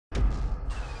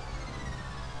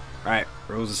Right,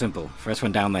 rules are simple. First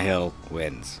one down the hill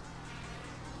wins.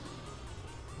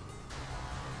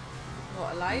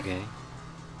 What, alive? Okay.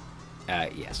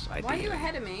 Yes, I do. Why are you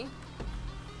ahead of me?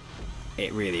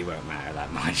 It really won't matter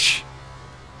that much.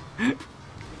 Oh,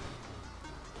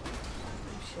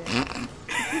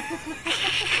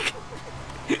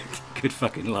 shit. Good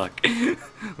fucking luck.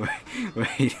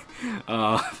 Wait.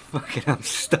 Oh, fucking, I'm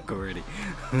stuck already.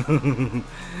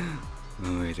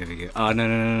 Oh, wait, there we go. Oh,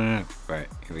 no. Right,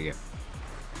 here we go.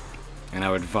 And I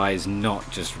would advise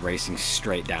not just racing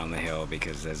straight down the hill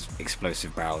because there's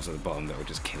explosive barrels at the bottom that will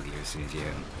just kill you as soon as you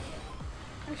hit them.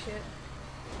 Oh, shit.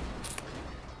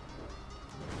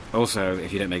 Also,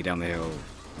 if you don't make it down the hill,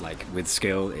 like, with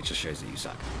skill, it just shows that you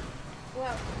suck.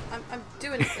 Well, I'm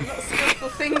doing a lot of skillful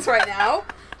things right now.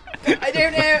 I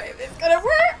don't know if it's gonna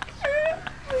work. Oh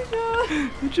my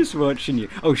god. I'm just watching you.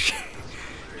 Oh shit!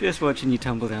 Just watching you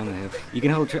tumble down the hill. You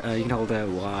can hold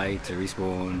Y to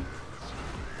respawn,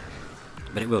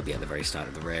 but it will be at the very start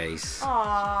of the race.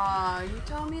 Aw, you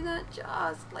told me that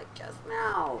just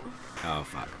now. Oh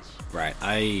fuck! Right,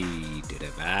 I did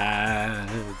it bad.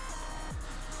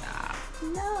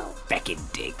 No. Beckett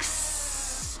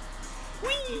dicks.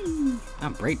 Whee!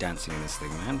 I'm breakdancing in this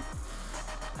thing, man.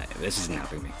 This isn't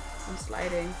helping me. I'm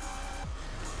sliding.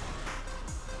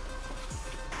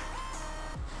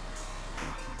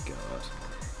 Oh my god.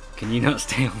 Can you not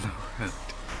stay on the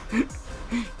road?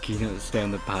 Can you not stay on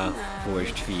the path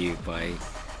forged for you by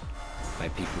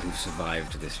people who've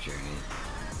survived this journey?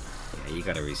 Yeah, you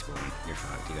gotta respawn. You're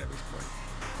fucked. You gotta respawn.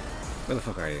 Where the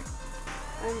fuck are you?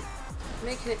 I'm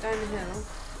making it down the hill.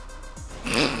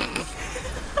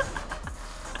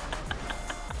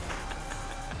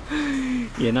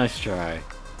 Yeah, nice try.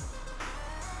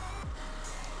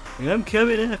 I'm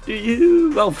coming after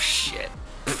you. Oh shit.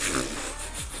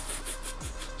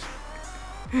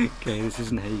 Okay, this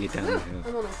isn't how you get down the hill.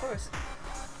 I'm on a horse.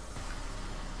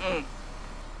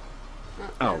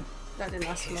 Oh. That didn't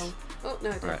last long. Oh no,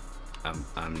 it did. Right. I'm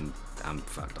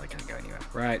fucked. I can't go anywhere.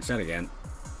 Right, start again.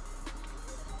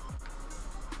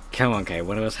 Come on, Kay.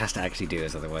 One of us has to actually do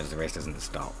this, otherwise the race doesn't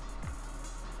stop.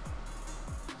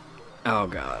 Oh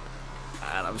god.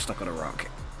 And I'm stuck on a rock.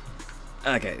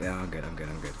 Okay, no, I'm good.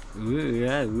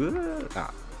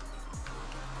 Ah.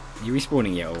 You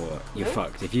respawning yet or what? You're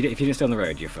fucked. If you didn't stay on the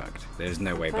road, you're fucked. There's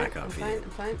no way back up for you. I'm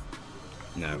fine.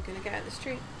 No. I'm gonna get out of the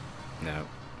street. No.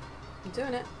 I'm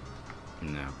doing it.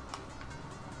 No.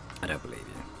 I don't believe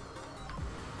you.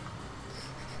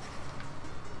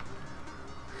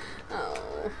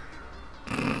 Oh.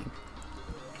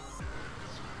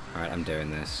 Alright, I'm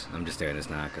doing this. I'm just doing this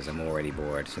now because I'm already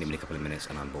bored. It's only been a couple of minutes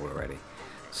and I'm bored already.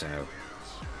 So,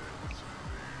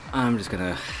 I'm just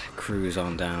gonna cruise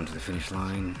on down to the finish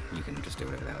line. You can just do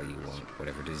whatever the hell you want.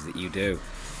 Whatever it is that you do.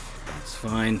 That's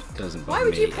fine. Doesn't bother me. Why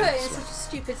would you put it in such a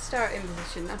stupid starting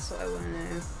position? That's what I want to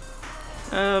know.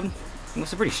 Well,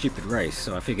 it's a pretty stupid race,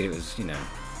 so I figured it was, you know,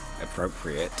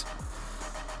 appropriate.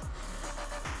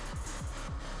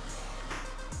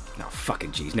 No,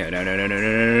 fucking jeez. No.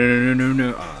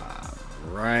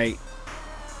 Right.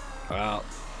 Well.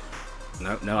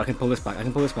 No, I can pull this back.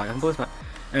 Alright,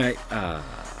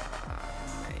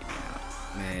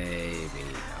 maybe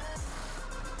not.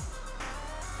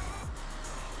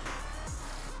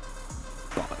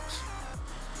 Bollocks.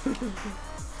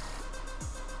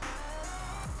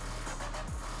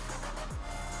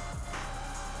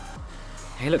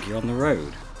 Hey look, you're on the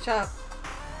road. Shut up.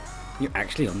 You're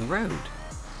actually on the road.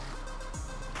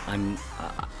 I'm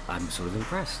sort of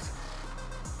impressed.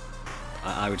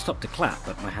 I would stop to clap,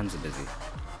 but my hands are busy.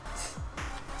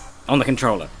 On the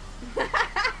controller. I'm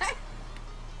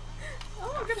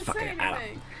not gonna say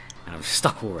anything. And I'm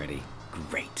stuck already.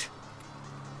 Great.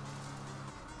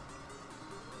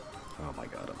 Oh my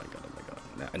god.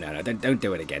 No, don't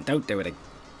do it again. Don't do it again.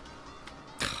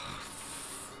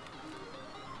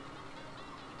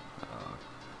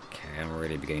 Okay, I'm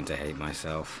already beginning to hate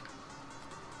myself.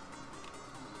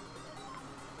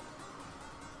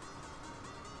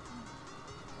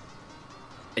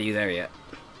 Are you there yet?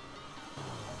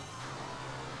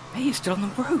 Hey, you're still on the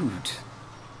road.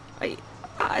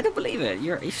 I don't believe it.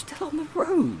 You're still on the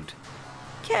road.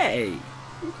 Kay,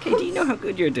 do you know how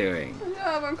good you're doing?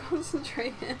 No, I'm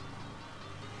concentrating.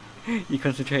 You're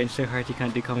concentrating so hard you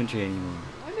can't do commentary anymore.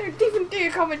 I don't even do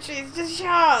commentaries. Just shut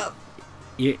up.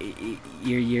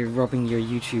 You're robbing your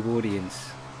YouTube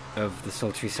audience of the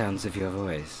sultry sounds of your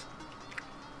voice.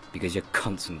 Because you're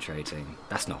concentrating.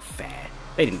 That's not fair.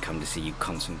 They didn't come to see you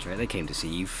concentrate, they came to see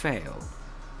you fail.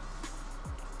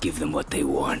 Give them what they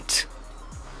want.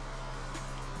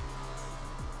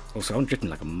 Also, I'm drifting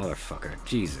like a motherfucker.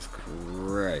 Jesus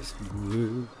Christ.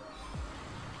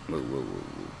 Whoa, whoa, whoa,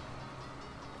 whoa.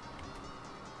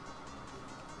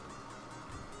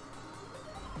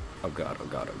 Oh god, oh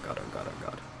god, oh god, oh god, oh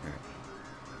god. Alright.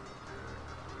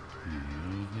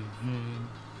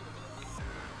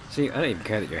 See, I don't even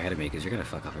care that you're ahead of me because you're gonna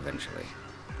fuck up eventually.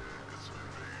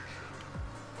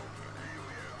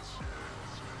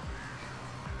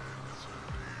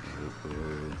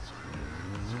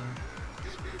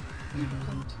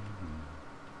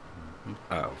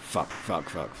 Oh, fuck, fuck,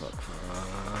 fuck, fuck,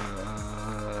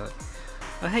 fuck.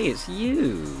 Oh, hey, it's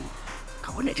you.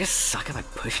 God, wouldn't it just suck if I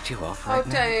pushed you off right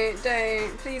now?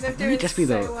 Don't. Please, I'm doing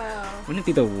so well. Wouldn't it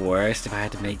be the worst if I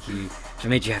had to make you, if I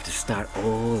made you have to start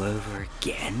all over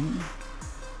again?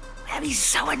 That'd be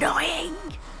so annoying.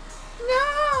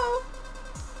 No.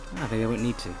 Oh, maybe I won't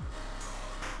need to.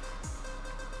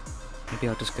 Maybe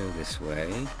I'll just go this way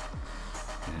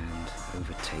and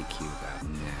overtake you about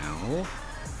now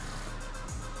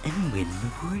and win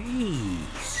the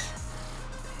race.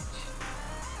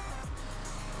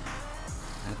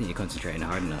 I don't think you're concentrating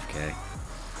hard enough, Kay.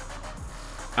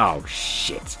 Oh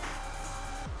shit.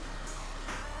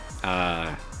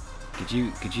 Could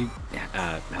you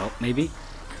help maybe?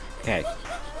 Okay.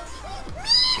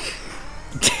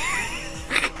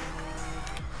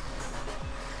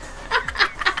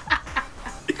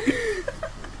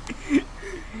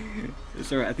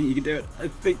 It's alright, I think you can do it. I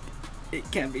think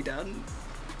it can be done.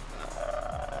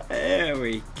 There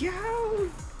we go.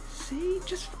 See,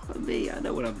 just follow me. I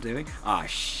know what I'm doing. Ah,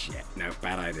 shit. No,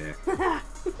 bad idea.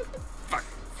 Fuck.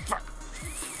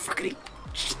 Fuckity.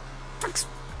 Fucks.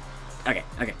 Okay,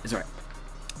 it's alright.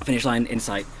 Finish line in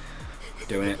sight.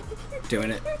 Doing it.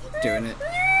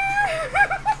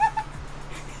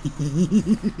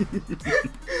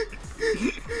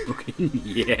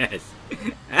 Yes.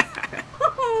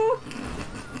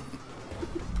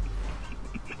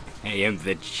 I am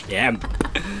the champ.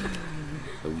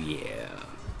 Oh yeah.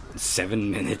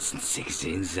 7 minutes and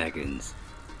 16 seconds.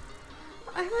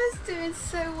 I was doing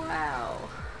so well.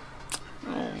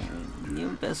 Oh,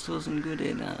 your best wasn't good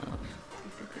enough.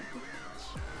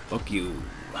 Fuck you.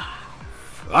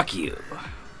 Fuck you.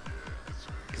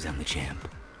 Because I'm the champ.